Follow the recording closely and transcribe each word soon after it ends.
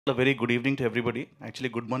Very good evening to everybody. Actually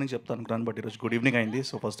good morning చెప్తాను అనుకున్నాను, but ఈరోజు గుడ్ ఈవినింగ్ అయింది.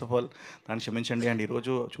 సో ఫస్ట్ ఆఫ్ ఆల్ దాన్ని క్షమించండి. అండ్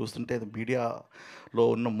ఈరోజు చూస్తుంటే మీడియాలో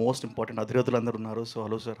ఉన్న మోస్ట్ ఇంపార్టెంట్ అధిరోధులు అందరూ ఉన్నారు. So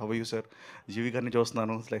hello sir, how you sir? జీవి గారిని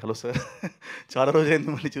చూస్తున్నాను, లైక్ హలో సార్. చాలా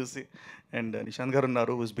రోజైంది మళ్ళీ చూసి. అండ్ నిశాంత్ గారు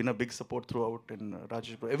ఉన్నారు, who's been a big support through out. And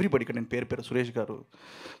Rajesh bro, everybody. ఇక్కడ నేను పేరు సురేష్ గారు,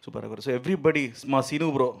 సుబ్బారావు గారు, సో ఎవ్రీబడి. మా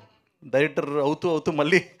సీను బ్రో డైరెక్టర్ అవుతూ అవుతూ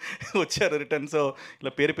మళ్ళీ వచ్చారు రిటర్న్. సో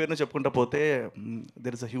ఇలా పేరు పేరున చెప్పుకుంటా పోతే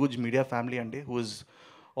there is a huge media family అండి,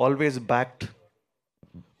 always backed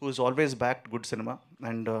always backed good cinema.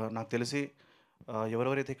 And నాకు తెలిసి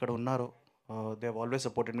ఎవరెవరైతే ఇక్కడ ఉన్నారో they have always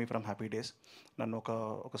supported me from happy days. నన్ను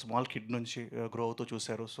ఒక స్మాల్ కిడ్ నుంచి గ్రో అవుతూ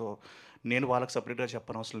చూశారు. సో నేను వాళ్ళకి సపరేట్గా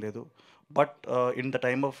చెప్పనవసరం లేదు. But in the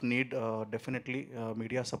time of need definitely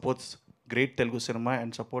media supports great Telugu cinema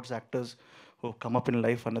and supports actors who come up in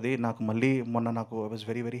life అన్నది నాకు మళ్ళీ మొన్న నాకు I was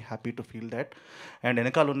very very happy to feel that. And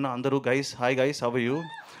వెనకాల ఉన్న అందరూ guys, hi guys, how are you?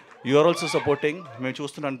 You are also supporting. మేము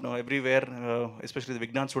చూస్తున్నాం everywhere, especially the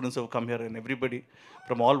Vignan students who have come here and everybody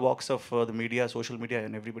from all walks of the media, social media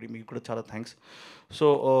and everybody. మీకు కూడా చాలా thanks. So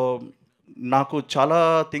నాకు చాలా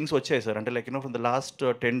things వచ్చాయి sir. అంటే like from the last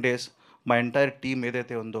 10 days మా ఎంటైర్ టీమ్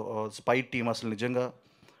ఏదైతే ఉందో స్పై టీమ్ అసలు నిజంగా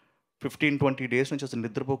 15-20 days నుంచి అసలు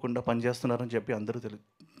నిద్రపోకుండా పనిచేస్తున్నారని చెప్పి అందరూ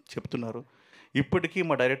చెప్తున్నారు. ఇప్పటికీ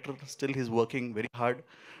మా director still he's working very hard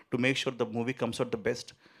to make sure the movie comes out the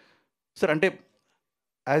best. Sir అంటే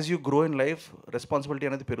as you grow in life responsibility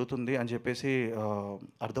అనేది పెరుగుతుంది అని చెప్పేసి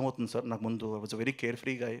అర్థమవుతుంది సార్. నాకు ముందు ఐ వాజ్ వెరీ కేర్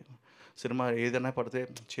ఫ్రీగా, సినిమా ఏదైనా పడితే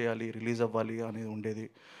చేయాలి, రిలీజ్ అవ్వాలి అనేది ఉండేది.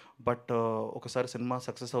 బట్ ఒకసారి సినిమా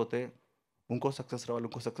సక్సెస్ అవుతే ఇంకో సక్సెస్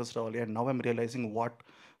రావాలి. And now I'm realising what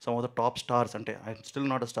some of the top stars, అంటే I'm still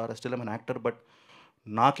not a star, I still I'm an actor, but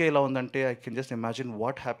నాకే ఎలా ఉందంటే I can just imagine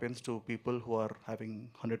what happens to people who are having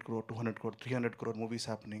 100 crore, 200 crore, 300 crore movies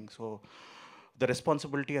happening. So the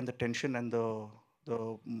responsibility and the tension and the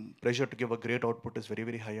pressure to give a great output is very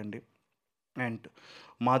very high అండి. And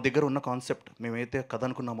మా దగ్గర ఉన్న concept మేమైతే కథ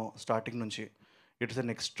అనుకున్నామో starting నుంచి, it is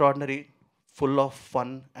an extraordinary, full of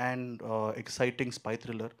fun and exciting spy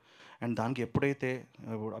thriller. And దానికి ఎప్పుడైతే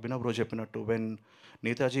అభినవ్ బ్రో చెప్పినట్టు వెన్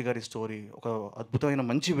నేతాజీ గారి స్టోరీ ఒక అద్భుతమైన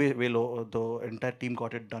మంచి వేలో దో entire team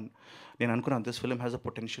got it done, నేను అనుకున్నాను this film has a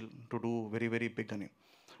potential to do very very big అని.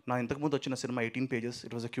 నా ఇంతకుముందు వచ్చిన cinema 18 pages,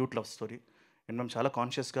 it was a cute love story. And మేము చాలా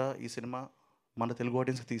కాన్షియస్గా ఈ సినిమా మన తెలుగు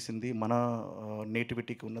ఆడియన్స్కి తీసింది, మన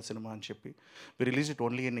నేటివిటీకి ఉన్న సినిమా అని చెప్పి we release it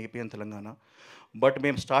only in AP and Telangana. But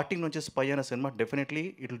మేము స్టార్టింగ్ నుంచి స్పై అయిన cinema definitely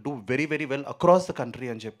it will do very very well across the country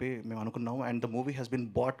అని చెప్పి మేము అనుకున్నాము. And the movie has been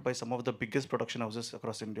bat by some of the biggest production houses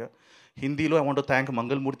across India. హిందీలో I want to thank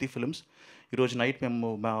మంగళమూర్తి films. ఈరోజు night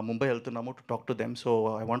మేము ముంబై వెళ్తున్నాము to talk to them. So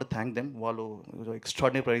I want to thank them. వాళ్ళు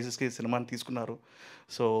extraordinary ప్రైజెస్కి సినిమాని తీసుకున్నారు.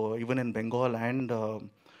 So even in Bengal and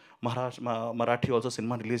Marathi also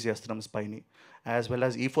cinema release చేస్తున్నాం స్పైని, as well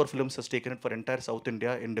as E4 films has taken it for entire south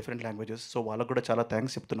India in different languages. So వాళ్ళకు కూడా చాలా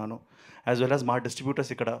thanks చెప్తున్నాను. As well as మా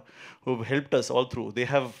distributors ఇక్కడ who helped us all through, they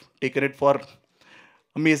have taken it for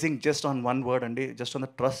amazing, just on one word అండి, just on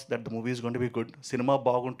the trust that the movie is going to be good. Cinema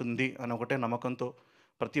బాగుంటుంది అని ఒకటే నమ్మకంతో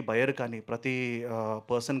ప్రతి buyer కానీ ప్రతి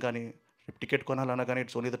పర్సన్ కానీ టికెట్ కొనాలన్నా కానీ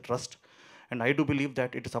it's only the trust. And I do believe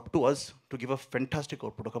that it is up to us to give a fantastic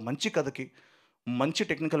output. ఒక మంచి కథకి మంచి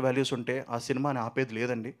టెక్నికల్ వాల్యూస్ ఉంటే ఆ సినిమాని ఆపేది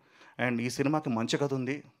లేదండి. అండ్ ఈ సినిమాకి మంచి కథ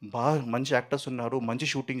ఉంది, బాగా మంచి యాక్టర్స్ ఉన్నారు, మంచి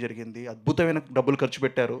షూటింగ్ జరిగింది, అద్భుతమైన డబ్బులు ఖర్చు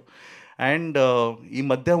పెట్టారు. అండ్ ఈ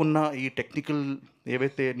మధ్య ఉన్న ఈ టెక్నికల్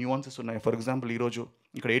ఏవైతే న్యూవాన్సెస్ ఉన్నాయో, ఫర్ ఎగ్జాంపుల్ ఈరోజు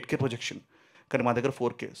ఇక్కడ 8K ప్రొజెక్షన్, కానీ మా దగ్గర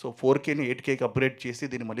 4K. సో 4Kని 8Kకి అప్గ్రేడ్ చేసి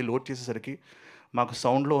దీన్ని మళ్ళీ లోడ్ చేసేసరికి మాకు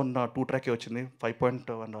సౌండ్లో ఉన్న 2 track వచ్చింది,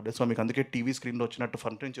 5.1 రాలేదు. సో మీకు అందుకే టీవీ స్క్రీన్లో వచ్చినట్టు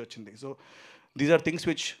ఫ్రంట్ నుంచి వచ్చింది. So these are things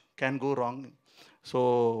which can go wrong. So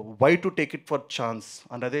why to take it for chance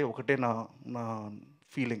అన్నదే ఒకటే నా నా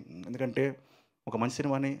ఫీలింగ్. ఎందుకంటే ఒక మంచి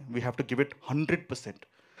సినిమాని we have to give it 100%.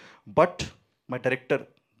 But my director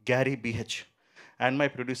Gary BH and my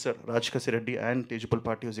producer Raj Kasireddy and తేజుపల్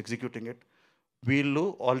party was executing it. వీళ్ళు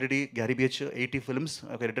already Gary BH 80 films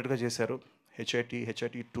ఒక ఎడిటర్గా చేశారు, HIT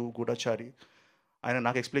 2 గూఢచారి. ఆయన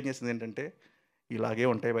నాకు ఎక్స్ప్లెయిన్ చేసింది ఏంటంటే, ఇలాగే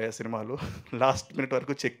ఉంటాయి భయ సినిమాలు, లాస్ట్ మినిట్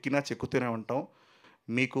వరకు చెక్కుతూనే ఉంటాం,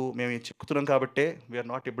 మేము చెక్కుతున్నాం కాబట్టే we are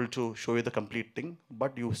not able to show you the complete thing,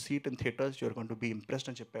 but you see it in theatres, you're going to be impressed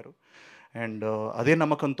అని చెప్పారు. అండ్ అదే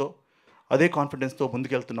నమ్మకంతో అదే కాన్ఫిడెన్స్తో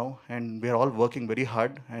ముందుకెళ్తున్నాం. And we are all working very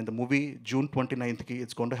hard. And the movie June 29th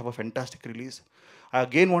it's going to have a fantastic release. I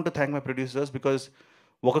again want to thank my producers, because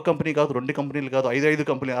ఒక company కాదు, 2 కంపెనీలు కాదు, 5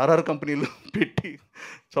 కంపెనీలు, 6 కంపెనీలు పెట్టి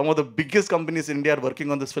some of the biggest companies in India are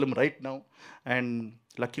working on this film right now. And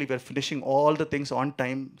luckily we are finishing all the things on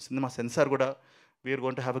time. Cinema censor కూడా we are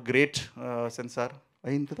going to have a great censor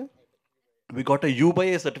అయింది కదా. We got a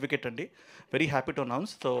U/A certificate అండి, very happy to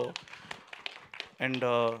announce. So and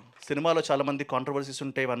సినిమాలో చాలామంది controversies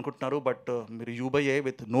ఉంటాయి అనుకుంటున్నారు, but మీరు యూబైఏ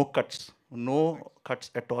with no cuts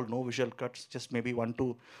at all, no visual cuts, just maybe 1-2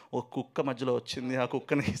 ఒక కుక్క మధ్యలో వచ్చింది, ఆ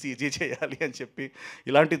కుక్కని సీజీ చేయాలి అని చెప్పి,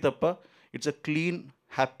 ఇలాంటివి తప్ప it's a clean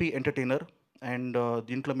happy entertainer. And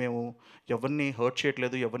దీంట్లో మేము ఎవరిని హర్ట్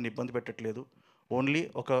చేయట్లేదు, ఎవరిని ఇబ్బంది పెట్టట్లేదు. ఓన్లీ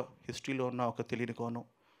ఒక హిస్టరీలో ఉన్న ఒక తెలియని కోణం,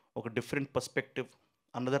 ఒక different perspective,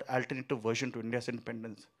 another alternative version to India's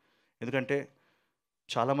independence. ఎందుకంటే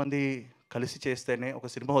చాలామంది కలిసి చేస్తేనే ఒక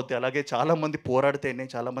సినిమా అవుతాయి, అలాగే చాలామంది పోరాడితేనే,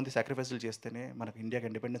 చాలామంది సాక్రిఫైస్లు చేస్తేనే మనకు ఇండియాకి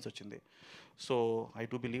ఇండిపెండెన్స్ వచ్చింది. So I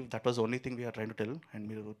to believe that was only thing we are train to tell. And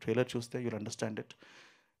మీరు ట్రైలర్ చూస్తే you'll understand it.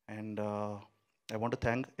 And I want to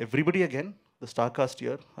thank everybody again, the star cast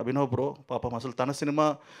year. Abhinav bro పాపం అసలు తన సినిమా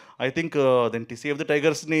ఐ థింక్ అదేంటి save the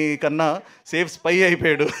టైగర్స్ని కన్నా save spy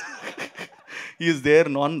అయిపోయాడు. Is there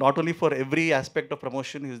not only for every aspect of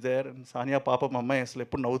promotion, is there. Sania పాపం అమ్మాయి అసలు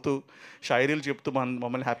ఎప్పుడు నవ్వుతూ షాయరీలు చెప్తూ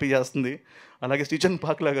మమ్మల్ని హ్యాపీ చేస్తుంది. అలాగే శ్రీచంద్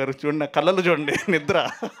పాక్లా గారు చూడండి, నా కళ్ళల్లో చూడండి నిద్ర.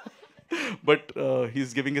 But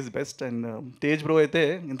he's giving his best. And Tej bro అయితే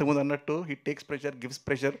ఇంతకుముందు అన్నట్టు he takes pressure, gives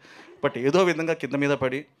pressure, but ఏదో విధంగా కింద మీద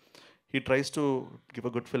పడి he tries to give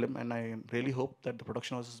a good film, and I really hope that the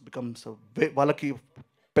production house becomes వాళ్ళకి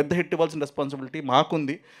పెద్ద హిట్ ఇవ్వాల్సిన రెస్పాన్సిబిలిటీ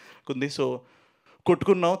మాకుంది. సో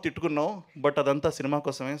కొట్టుకున్నాం, తిట్టుకున్నాం, బట్ అదంతా సినిమా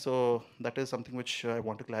కోసమే. So that is something which I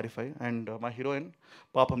want to clarify. And మా heroine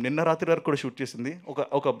పాపం నిన్న రాత్రి వరకు కూడా షూట్ చేసింది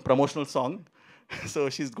ఒక promotional song. So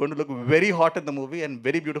she is going to look very hot in the movie and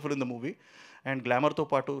very beautiful in the movie. And గ్లామర్తో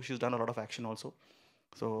పాటు she's done a lot of action also.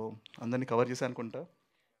 So అందరినీ కవర్ చేశాను అనుకుంటా.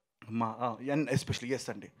 అండ్ ఎస్పెషలీ ఎస్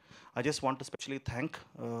అండి, I just want to specially thank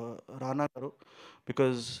రానా గారు,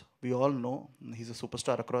 because we all know he's a super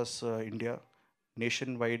star across India,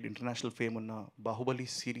 nation wide international fame ఉన్న Baahubali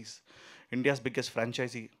series, India's biggest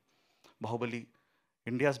franchise Baahubali,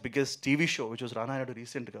 India's biggest TV show which was రానా నాయుడు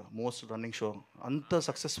రీసెంట్గా most running show. అంత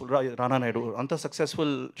successful రానా నాయుడు అంత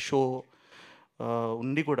successful show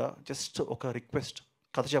ఉండి కూడా just ఒక request,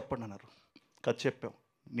 కథ చెప్పండి అన్నారు. కథ చెప్పాం,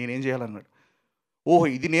 నేనేం చేయాలన్నాడు. ఓహో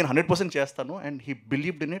ఇది నేను 100% చేస్తాను. And he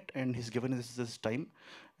believed in it and he's given this time.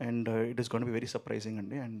 And it is gonna be very surprising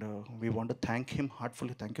అండి. And we want to thank him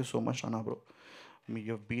heartfully. Thank you so much Rana bro.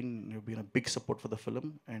 you've been a big support for the film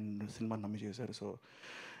and cinema నమ్మి చేశారు. So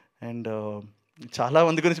and చాలా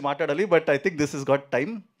మంది గురించి మాట్లాడాలి, but I think this is got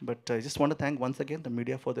time. But I just want thank once again the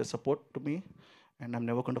media for their support to me, and I'm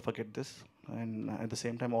never going to forget this. And at the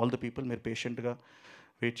same time all the people, మీరు పేషెంట్గా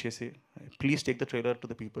wait చేసి please take the trailer to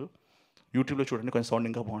the people. యూట్యూబ్లో చూడండి, కొంచెం sound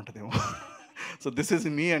ఇంకా బాగుంటుందేమో. So this is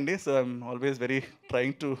మీ అండి. So I'm always very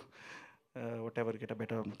trying to whatever get a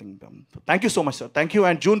better thing. Thank you so much, sir. Thank you.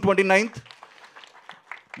 And June 29th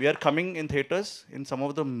we are coming in theaters, in some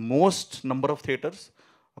of the most number of theaters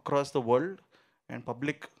across the world, and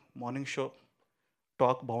public morning show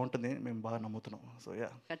talk బాగుంటుంది, మేము బాగా నమ్ముతున్నాం. So yeah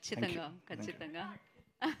ఖచ్చితంగా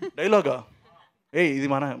డైలాగా ఇది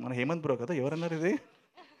మన Hemant bro కదా, ఎవరన్నారు ఇది?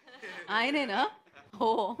 ఆయనేనా? ఓ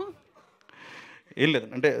ఏం లేదు,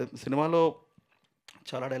 అంటే సినిమాలో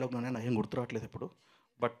చాలా డైలాగులు ఉన్నాయి, నాకు ఏం గుర్తు రావట్లేదు ఇప్పుడు,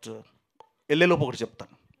 బట్ వెళ్ళేలోపు ఒకటి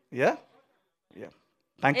చెప్తాను. Yeah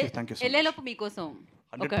thank you. వెళ్ళేలోపు మీకోసం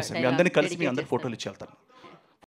 100% మీ అందరినీ కలిసి మీ అందరి ఫోటోలు ఇచ్చి వెళ్తాను.